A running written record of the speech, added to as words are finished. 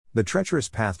The Treacherous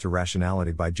Path to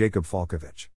Rationality by Jacob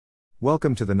Falkovich.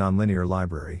 Welcome to the Nonlinear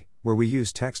Library, where we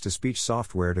use text-to-speech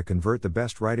software to convert the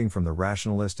best writing from the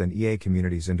Rationalist and EA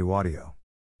communities into audio.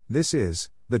 This is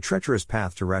The Treacherous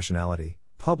Path to Rationality,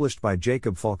 published by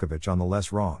Jacob Falkovich on the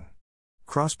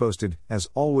LessWrong.Cross-posted, as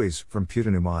always, from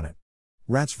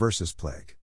Putanumonit.Rats vs.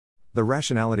 Plague. The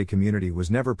Rationality community was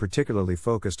never particularly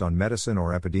focused on medicine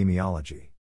or epidemiology.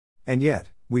 And yet,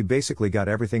 we basically got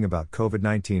everything about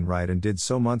COVID-19 right and did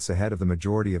so months ahead of the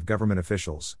majority of government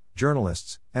officials,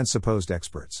 journalists, and supposed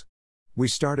experts. We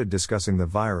started discussing the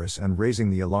virus and raising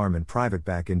the alarm in private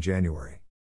back in January.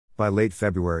 By late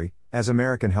February, as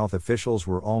American health officials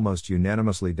were almost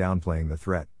unanimously downplaying the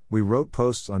threat, we wrote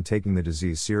posts on taking the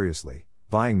disease seriously,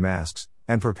 buying masks,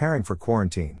 and preparing for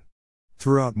quarantine.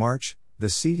 Throughout March, the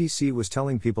CDC was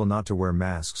telling people not to wear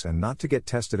masks and not to get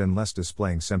tested unless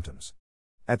displaying symptoms.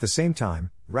 At the same time,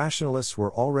 rationalists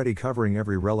were already covering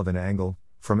every relevant angle,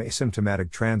 from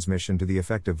asymptomatic transmission to the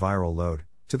effective viral load,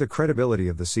 to the credibility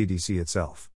of the CDC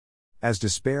itself. As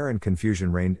despair and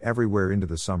confusion reigned everywhere into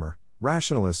the summer,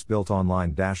 rationalists built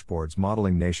online dashboards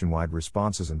modeling nationwide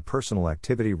responses and personal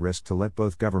activity risk to let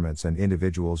both governments and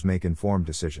individuals make informed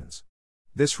decisions.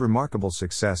 This remarkable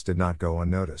success did not go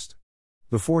unnoticed.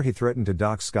 Before he threatened to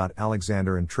dox Scott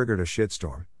Alexander and triggered a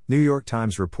shitstorm, New York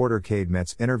Times reporter Cade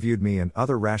Metz interviewed me and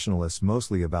other rationalists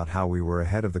mostly about how we were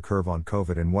ahead of the curve on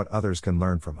COVID and what others can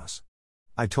learn from us.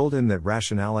 I told him that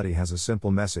rationality has a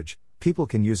simple message: people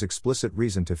can use explicit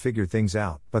reason to figure things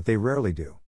out, but they rarely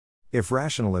do. If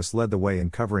rationalists led the way in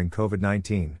covering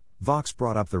COVID-19, Vox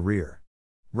brought up the rear.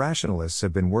 Rationalists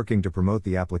have been working to promote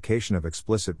the application of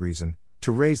explicit reason,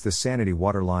 to raise the sanity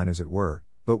waterline as it were,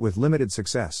 but with limited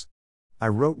success. I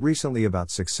wrote recently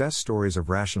about success stories of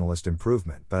rationalist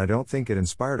improvement, but I don't think it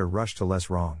inspired a rush to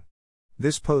less wrong.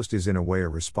 This post is in a way a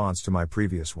response to my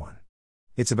previous one.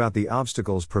 It's about the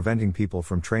obstacles preventing people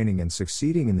from training and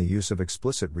succeeding in the use of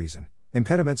explicit reason,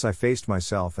 impediments I faced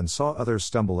myself and saw others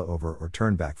stumble over or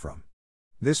turn back from.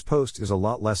 This post is a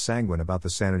lot less sanguine about the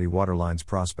sanity waterline's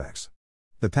prospects.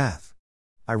 The path.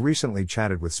 I recently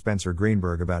chatted with Spencer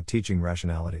Greenberg about teaching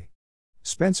rationality.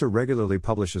 Spencer regularly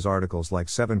publishes articles like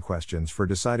 7 questions for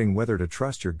deciding whether to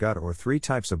trust your gut or 3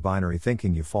 types of binary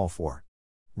thinking you fall for.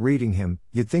 Reading him,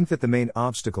 you'd think that the main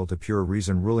obstacle to pure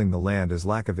reason ruling the land is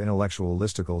lack of intellectual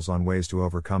listicles on ways to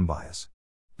overcome bias.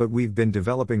 But we've been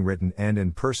developing written and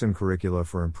in-person curricula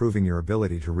for improving your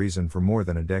ability to reason for more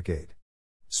than a decade.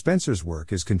 Spencer's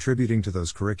work is contributing to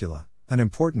those curricula, an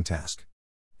important task.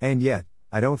 And yet,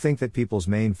 I don't think that people's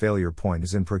main failure point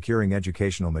is in procuring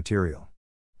educational material.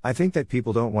 I think that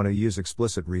people don't want to use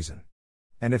explicit reason.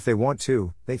 And if they want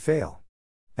to, they fail.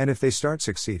 And if they start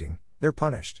succeeding, they're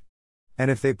punished. And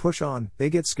if they push on,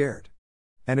 they get scared.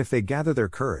 And if they gather their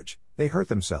courage, they hurt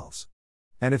themselves.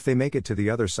 And if they make it to the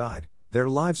other side, their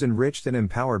lives enriched and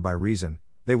empowered by reason,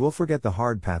 they will forget the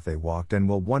hard path they walked and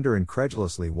will wonder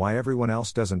incredulously why everyone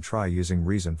else doesn't try using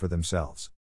reason for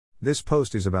themselves. This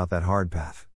post is about that hard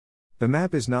path. The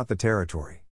map is not the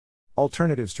territory.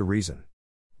 Alternatives to reason.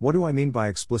 What do I mean by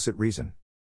explicit reason?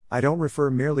 I don't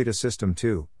refer merely to System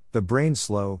 2, the brain's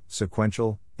slow,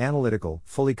 sequential, analytical,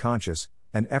 fully conscious,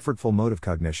 and effortful mode of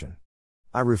cognition.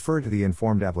 I refer to the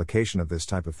informed application of this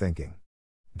type of thinking.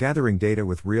 Gathering data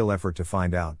with real effort to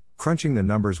find out, crunching the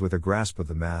numbers with a grasp of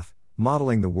the math,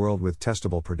 modeling the world with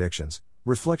testable predictions,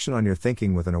 reflection on your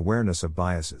thinking with an awareness of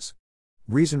biases.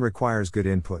 Reason requires good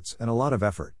inputs and a lot of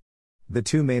effort. The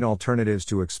 2 main alternatives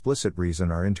to explicit reason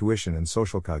are intuition and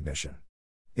social cognition.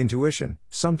 Intuition,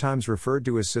 sometimes referred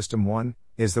to as System 1,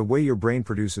 is the way your brain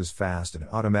produces fast and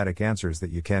automatic answers that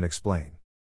you can't explain.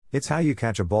 It's how you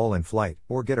catch a ball in flight,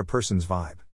 or get a person's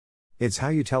vibe. It's how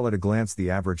you tell at a glance the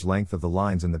average length of the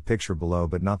lines in the picture below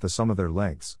but not the sum of their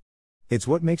lengths. It's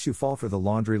what makes you fall for the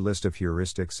laundry list of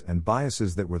heuristics and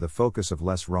biases that were the focus of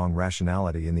less wrong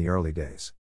rationality in the early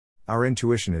days. Our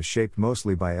intuition is shaped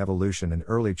mostly by evolution and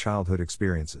early childhood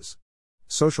experiences.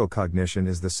 Social cognition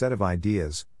is the set of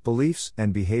ideas, beliefs,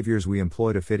 and behaviors we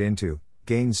employ to fit into,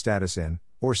 gain status in,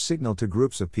 or signal to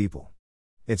groups of people.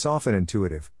 It's often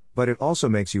intuitive, but it also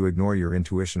makes you ignore your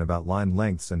intuition about line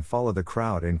lengths and follow the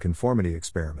crowd in conformity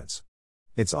experiments.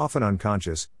 It's often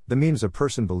unconscious, the memes a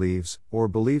person believes, or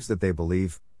believes that they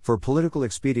believe, for political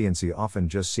expediency often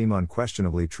just seem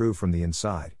unquestionably true from the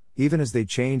inside, even as they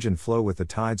change and flow with the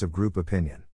tides of group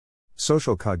opinion.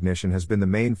 Social cognition has been the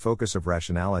main focus of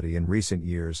rationality in recent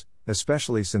years,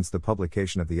 especially since the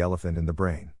publication of The Elephant in the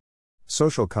Brain.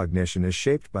 Social cognition is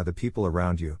shaped by the people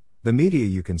around you, the media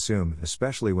you consume,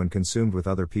 especially when consumed with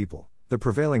other people, the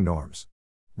prevailing norms.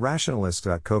 Rationalists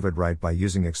got COVID right by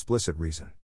using explicit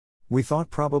reason. We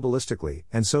thought probabilistically,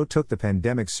 and so took the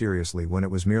pandemic seriously when it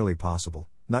was merely possible,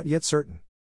 not yet certain.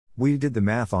 We did the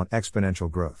math on exponential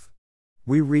growth.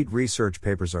 We read research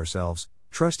papers ourselves,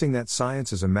 trusting that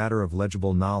science is a matter of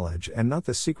legible knowledge and not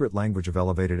the secret language of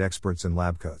elevated experts in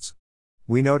lab coats.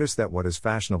 We notice that what is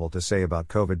fashionable to say about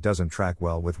COVID doesn't track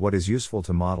well with what is useful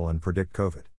to model and predict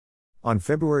COVID. On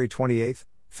February 28,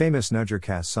 famous nudger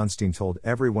Cass Sunstein told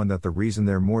everyone that the reason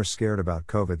they're more scared about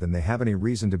COVID than they have any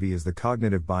reason to be is the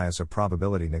cognitive bias of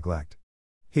probability neglect.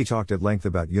 He talked at length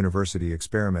about university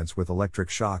experiments with electric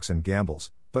shocks and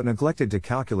gambles, but neglected to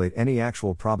calculate any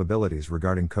actual probabilities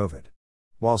regarding COVID.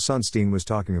 While Sunstein was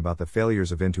talking about the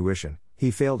failures of intuition,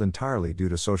 he failed entirely due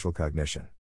to social cognition.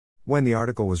 When the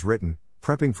article was written,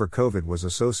 prepping for COVID was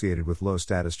associated with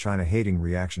low-status China-hating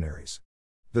reactionaries.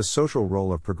 The social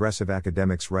role of progressive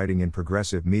academics writing in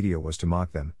progressive media was to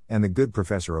mock them, and the good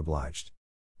professor obliged.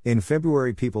 In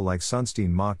February, people like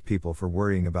Sunstein mocked people for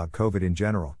worrying about COVID in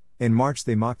general. In March,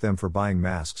 they mocked them for buying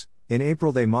masks. In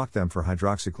April, they mocked them for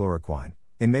hydroxychloroquine.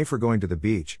 In May, for going to the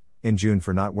beach. In June,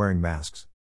 for not wearing masks.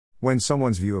 When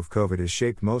someone's view of COVID is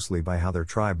shaped mostly by how their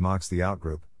tribe mocks the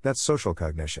outgroup, that's social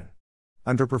cognition.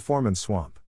 Underperformance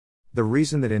swamp. The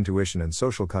reason that intuition and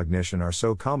social cognition are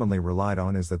so commonly relied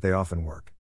on is that they often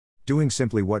work. Doing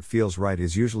simply what feels right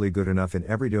is usually good enough in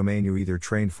every domain you either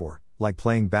trained for, like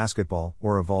playing basketball,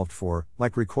 or evolved for,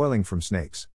 like recoiling from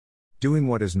snakes. Doing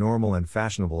what is normal and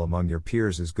fashionable among your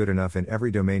peers is good enough in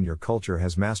every domain your culture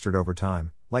has mastered over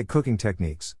time, like cooking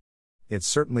techniques. It's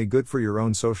certainly good for your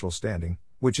own social standing,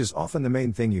 which is often the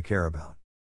main thing you care about.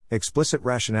 Explicit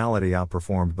rationality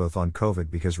outperformed both on COVID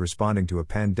because responding to a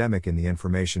pandemic in the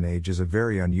information age is a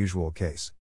very unusual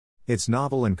case. It's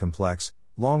novel and complex,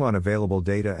 long on available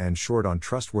data and short on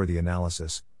trustworthy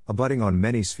analysis, abutting on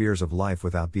many spheres of life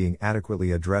without being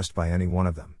adequately addressed by any one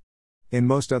of them. In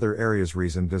most other areas,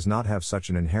 reason does not have such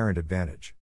an inherent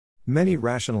advantage. Many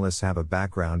rationalists have a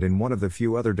background in one of the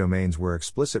few other domains where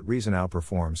explicit reason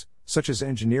outperforms, such as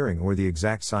engineering or the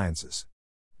exact sciences.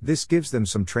 This gives them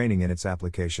some training in its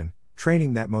application,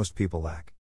 training that most people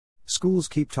lack. Schools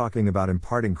keep talking about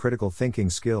imparting critical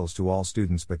thinking skills to all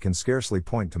students but can scarcely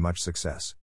point to much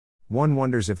success. One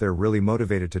wonders if they're really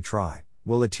motivated to try.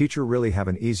 Will a teacher really have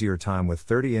an easier time with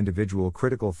 30 individual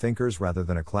critical thinkers rather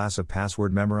than a class of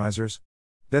password memorizers?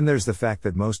 Then there's the fact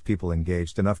that most people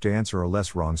engaged enough to answer a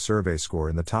less wrong survey score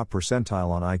in the top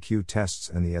percentile on IQ tests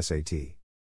and the SAT.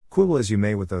 Quibble as you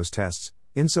may with those tests,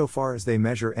 insofar as they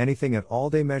measure anything at all,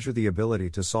 they measure the ability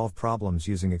to solve problems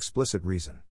using explicit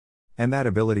reason. And that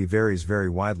ability varies very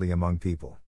widely among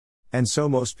people. And so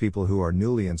most people who are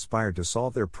newly inspired to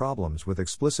solve their problems with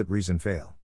explicit reason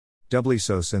fail. Doubly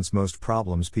so since most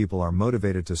problems people are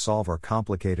motivated to solve are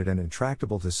complicated and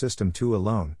intractable to System 2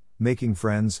 alone: making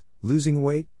friends, losing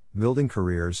weight, building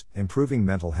careers, improving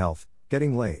mental health,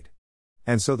 getting laid.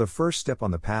 And so the first step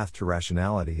on the path to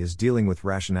rationality is dealing with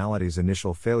rationality's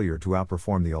initial failure to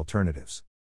outperform the alternatives.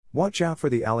 Watch out for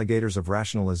the alligators of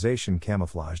rationalization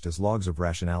camouflaged as logs of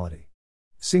rationality.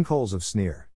 Sinkholes of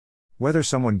sneer. Whether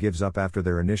someone gives up after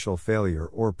their initial failure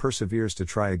or perseveres to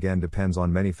try again depends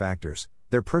on many factors: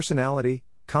 their personality,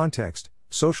 context,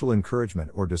 social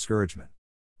encouragement or discouragement.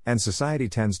 And society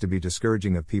tends to be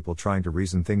discouraging of people trying to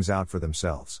reason things out for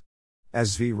themselves.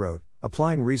 As V wrote,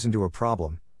 applying reason to a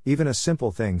problem, even a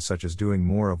simple thing such as doing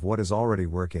more of what is already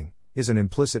working, is an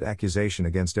implicit accusation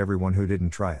against everyone who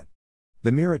didn't try it.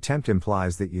 The mere attempt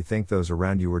implies that you think those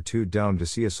around you were too dumb to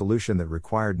see a solution that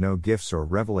required no gifts or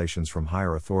revelations from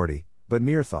higher authority, but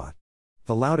mere thought.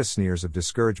 The loudest sneers of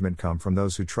discouragement come from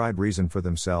those who tried reason for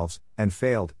themselves, and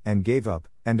failed, and gave up,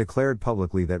 and declared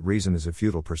publicly that reason is a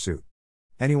futile pursuit.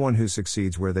 Anyone who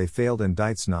succeeds where they failed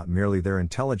indicts not merely their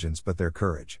intelligence but their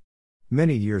courage.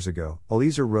 Many years ago,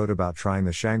 Eliezer wrote about trying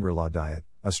the Shangri-La diet,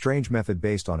 a strange method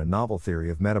based on a novel theory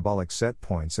of metabolic set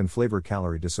points and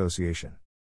flavor-calorie dissociation.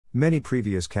 Many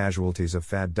previous casualties of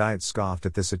fad diets scoffed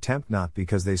at this attempt not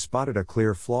because they spotted a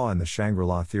clear flaw in the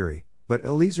Shangri-La theory, but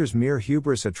Eliezer's mere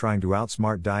hubris at trying to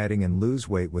outsmart dieting and lose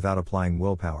weight without applying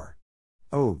willpower.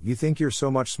 Oh, you think you're so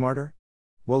much smarter?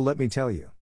 Well, let me tell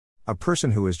you. A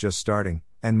person who is just starting,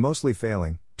 and mostly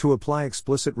failing, to apply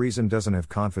explicit reason doesn't have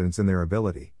confidence in their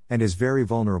ability, and is very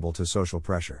vulnerable to social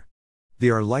pressure. They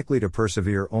are likely to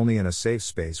persevere only in a safe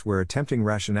space where attempting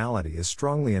rationality is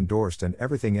strongly endorsed and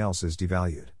everything else is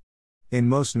devalued. In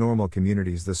most normal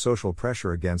communities, the social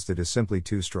pressure against it is simply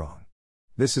too strong.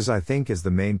 This is, I think, the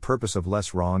main purpose of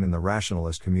Less Wrong in the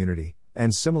rationalist community,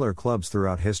 and similar clubs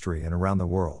throughout history and around the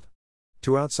world.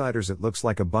 To outsiders it looks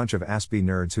like a bunch of aspy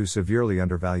nerds who severely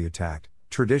undervalue tact,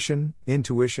 tradition,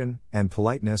 intuition, and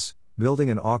politeness, building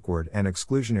an awkward and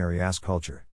exclusionary ass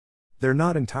culture. They're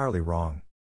not entirely wrong.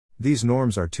 These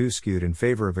norms are too skewed in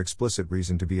favor of explicit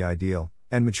reason to be ideal,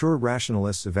 and mature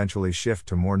rationalists eventually shift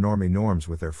to more normie norms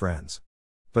with their friends.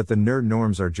 But the nerd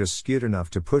norms are just skewed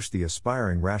enough to push the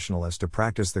aspiring rationalist to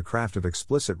practice the craft of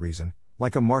explicit reason,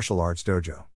 like a martial arts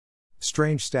dojo.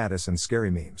 Strange status and scary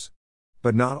memes.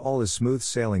 But not all is smooth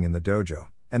sailing in the dojo,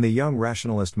 and the young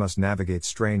rationalist must navigate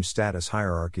strange status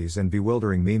hierarchies and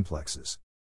bewildering memeplexes.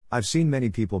 I've seen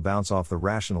many people bounce off the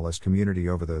rationalist community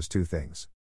over those two things.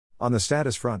 On the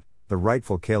status front, the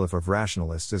rightful caliph of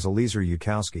rationalists is Eliezer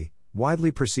Yudkowsky, widely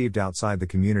perceived outside the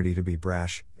community to be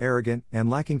brash, arrogant, and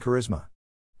lacking charisma.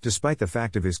 Despite the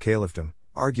fact of his caliphdom,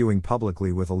 arguing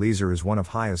publicly with Eliezer is one of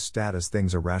highest status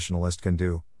things a rationalist can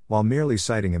do, while merely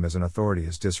citing him as an authority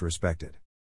is disrespected.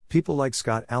 People like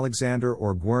Scott Alexander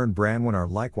or Gwern Branwen are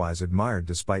likewise admired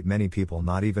despite many people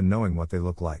not even knowing what they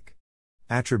look like.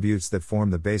 Attributes that form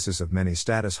the basis of many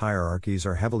status hierarchies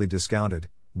are heavily discounted: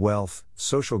 wealth,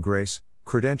 social grace,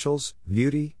 credentials,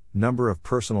 beauty, number of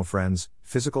personal friends,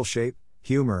 physical shape,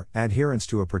 humor, adherence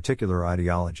to a particular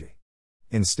ideology.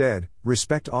 Instead,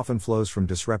 respect often flows from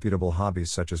disreputable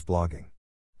hobbies such as blogging.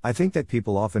 I think that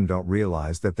people often don't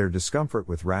realize that their discomfort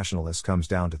with rationalists comes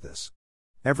down to this.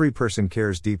 Every person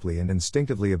cares deeply and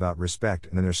instinctively about respect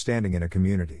and their standing in a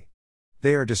community.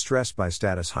 They are distressed by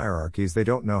status hierarchies they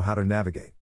don't know how to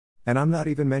navigate. And I'm not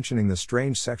even mentioning the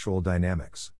strange sexual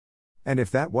dynamics. And if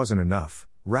that wasn't enough,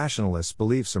 rationalists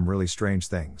believe some really strange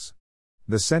things.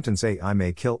 The sentence AI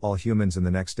may kill all humans in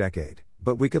the next decade,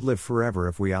 but we could live forever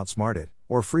if we outsmart it,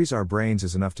 or freeze our brains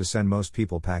is enough to send most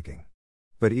people packing.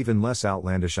 But even less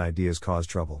outlandish ideas cause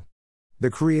trouble.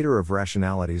 The creator of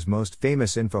Rationality's most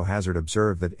famous infohazard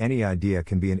observed that any idea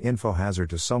can be an infohazard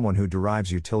to someone who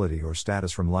derives utility or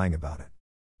status from lying about it.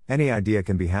 Any idea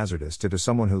can be hazardous to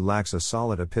someone who lacks a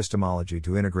solid epistemology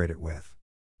to integrate it with.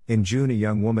 In June, a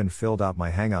young woman filled out my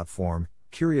Hangout form,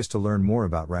 curious to learn more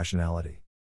about rationality.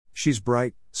 She's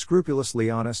bright, scrupulously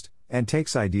honest, and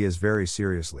takes ideas very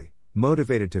seriously,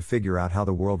 motivated to figure out how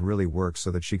the world really works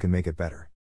so that she can make it better.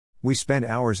 We spent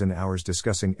hours and hours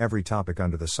discussing every topic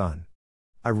under the sun.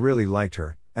 I really liked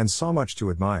her, and saw much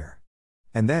to admire.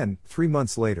 And then, 3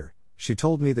 months later, she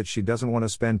told me that she doesn't want to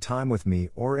spend time with me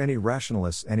or any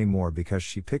rationalists anymore because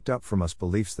she picked up from us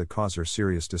beliefs that cause her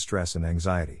serious distress and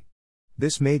anxiety.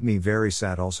 This made me very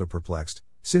sad, also perplexed,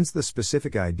 since the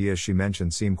specific ideas she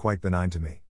mentioned seem quite benign to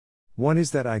me. One is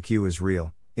that IQ is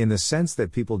real, in the sense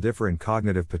that people differ in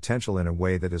cognitive potential in a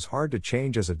way that is hard to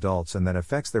change as adults and that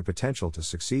affects their potential to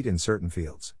succeed in certain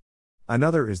fields.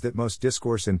 Another is that most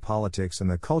discourse in politics and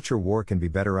the culture war can be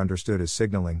better understood as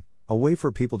signaling, a way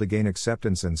for people to gain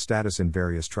acceptance and status in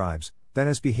various tribes, than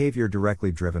as behavior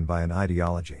directly driven by an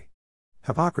ideology.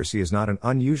 Hypocrisy is not an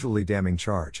unusually damning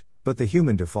charge, but the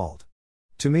human default.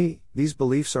 To me, these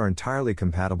beliefs are entirely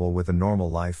compatible with a normal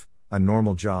life, a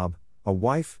normal job, a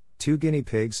wife, 2 guinea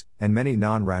pigs, and many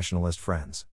non-rationalist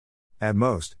friends. At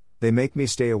most, they make me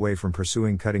stay away from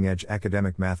pursuing cutting-edge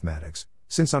academic mathematics,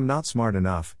 since I'm not smart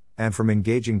enough, and from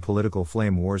engaging political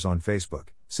flame wars on Facebook,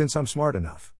 since I'm smart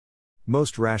enough.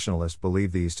 Most rationalists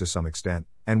believe these to some extent,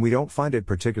 and we don't find it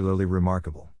particularly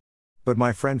remarkable. But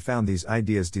my friend found these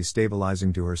ideas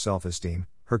destabilizing to her self-esteem,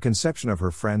 her conception of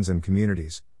her friends and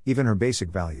communities, even her basic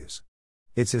values.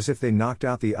 It's as if they knocked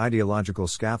out the ideological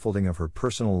scaffolding of her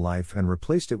personal life and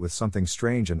replaced it with something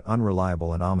strange and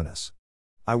unreliable and ominous.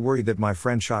 I worried that my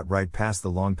friend shot right past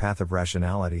the long path of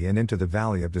rationality and into the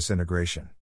valley of disintegration.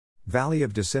 Valley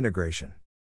of disintegration.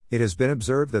 It has been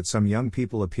observed that some young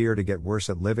people appear to get worse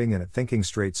at living and at thinking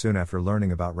straight soon after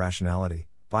learning about rationality,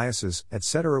 biases,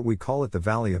 etc. We call it the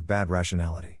valley of bad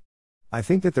rationality. I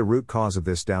think that the root cause of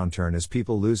this downturn is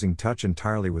people losing touch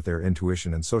entirely with their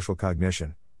intuition and social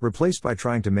cognition, replaced by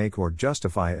trying to make or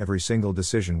justify every single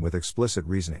decision with explicit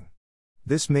reasoning.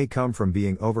 This may come from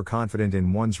being overconfident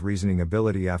in one's reasoning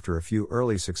ability after a few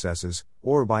early successes,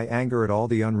 or by anger at all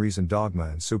the unreasoned dogma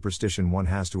and superstition one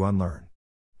has to unlearn.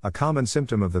 A common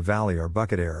symptom of the valley are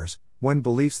bucket errors, when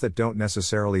beliefs that don't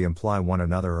necessarily imply one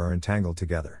another are entangled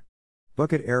together.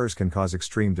 Bucket errors can cause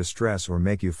extreme distress or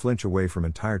make you flinch away from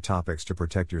entire topics to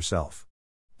protect yourself.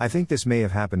 I think this may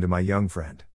have happened to my young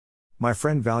friend. My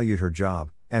friend valued her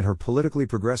job, and her politically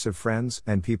progressive friends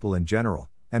and people in general,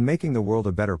 and making the world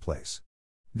a better place.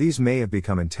 These may have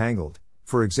become entangled,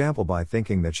 for example by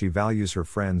thinking that she values her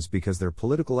friends because their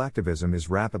political activism is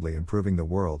rapidly improving the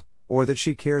world, or that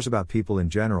she cares about people in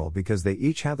general because they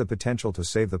each have the potential to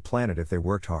save the planet if they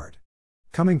worked hard.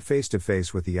 Coming face to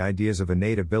face with the ideas of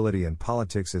innate ability and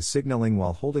politics as signaling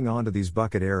while holding on to these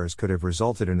bucket errors could have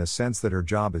resulted in a sense that her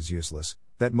job is useless,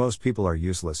 that most people are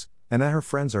useless, and that her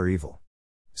friends are evil.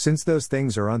 Since those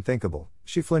things are unthinkable,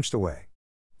 she flinched away.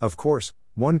 Of course,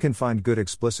 one can find good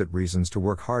explicit reasons to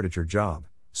work hard at your job,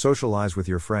 socialize with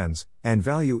your friends, and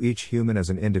value each human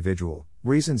as an individual,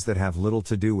 reasons that have little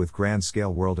to do with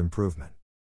grand-scale world improvement.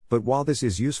 But while this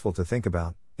is useful to think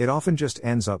about, it often just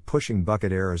ends up pushing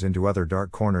bucket errors into other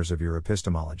dark corners of your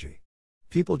epistemology.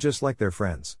 People just like their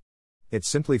friends. It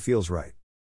simply feels right.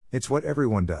 It's what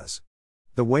everyone does.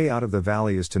 The way out of the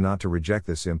valley is to not to reject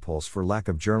this impulse for lack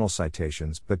of journal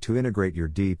citations, but to integrate your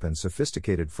deep and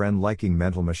sophisticated friend-liking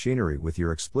mental machinery with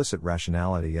your explicit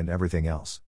rationality and everything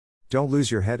else. Don't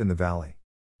lose your head in the valley.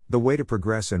 The way to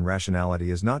progress in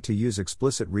rationality is not to use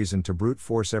explicit reason to brute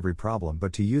force every problem,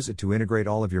 but to use it to integrate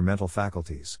all of your mental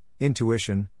faculties: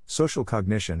 intuition, social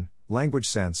cognition, language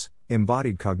sense,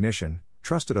 embodied cognition,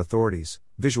 trusted authorities,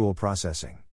 visual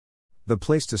processing. The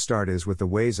place to start is with the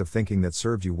ways of thinking that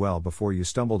served you well before you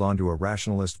stumbled onto a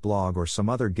rationalist blog or some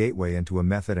other gateway into a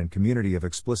method and community of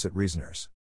explicit reasoners.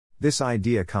 This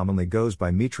idea commonly goes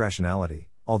by rationality,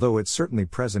 although it's certainly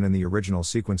present in the original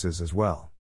sequences as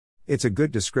well. It's a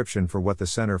good description for what the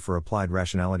Center for Applied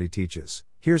Rationality teaches.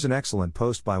 Here's an excellent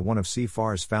post by one of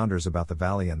CFAR's founders about the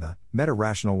Valley and the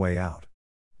meta-rational way out.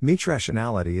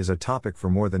 Rationality is a topic for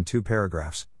more than 2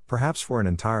 paragraphs, perhaps for an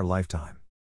entire lifetime.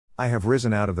 I have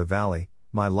risen out of the valley,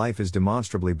 my life is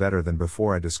demonstrably better than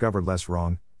before I discovered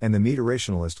LessWrong, and the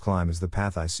meta-rationalist climb is the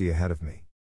path I see ahead of me.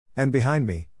 And behind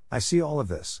me, I see all of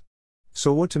this.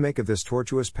 So what to make of this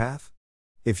tortuous path?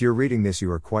 If you're reading this,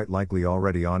 you are quite likely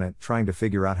already on it, trying to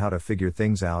figure out how to figure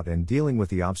things out and dealing with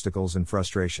the obstacles and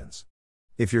frustrations.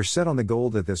 If you're set on the goal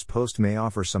that this post may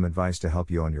offer some advice to help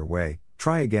you on your way,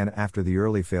 try again after the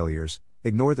early failures,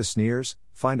 ignore the sneers,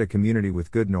 find a community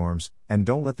with good norms, and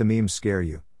don't let the memes scare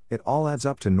you. It all adds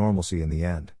up to normalcy in the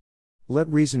end. Let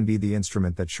reason be the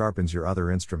instrument that sharpens your other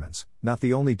instruments, not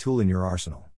the only tool in your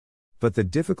arsenal. But the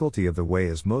difficulty of the way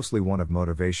is mostly one of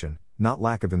motivation, not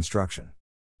lack of instruction.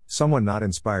 Someone not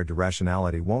inspired to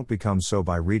rationality won't become so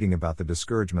by reading about the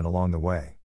discouragement along the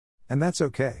way. And that's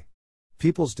okay.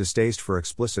 People's distaste for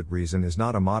explicit reason is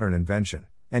not a modern invention,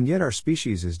 and yet our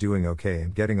species is doing okay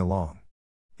and getting along.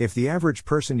 If the average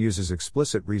person uses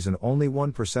explicit reason only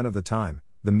 1% of the time,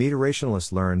 the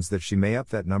meta-rationalist learns that she may up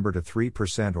that number to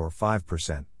 3% or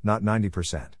 5%, not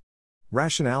 90%.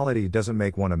 Rationality doesn't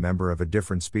make one a member of a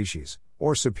different species,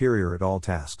 or superior at all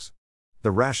tasks. The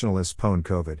rationalists pwn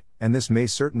COVID, and this may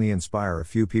certainly inspire a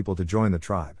few people to join the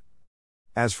tribe.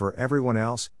 As for everyone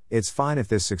else, it's fine if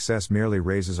this success merely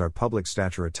raises our public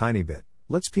stature a tiny bit,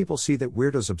 lets people see that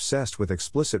weirdos obsessed with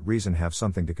explicit reason have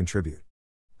something to contribute.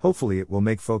 Hopefully it will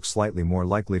make folks slightly more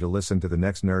likely to listen to the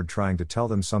next nerd trying to tell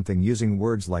them something using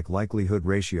words like likelihood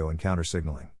ratio and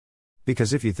countersignaling.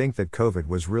 Because if you think that COVID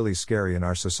was really scary and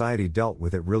our society dealt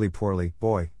with it really poorly,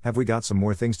 boy, have we got some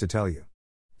more things to tell you.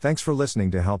 Thanks for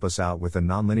listening. To help us out with the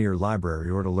Nonlinear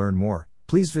Library or to learn more,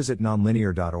 please visit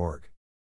nonlinear.org.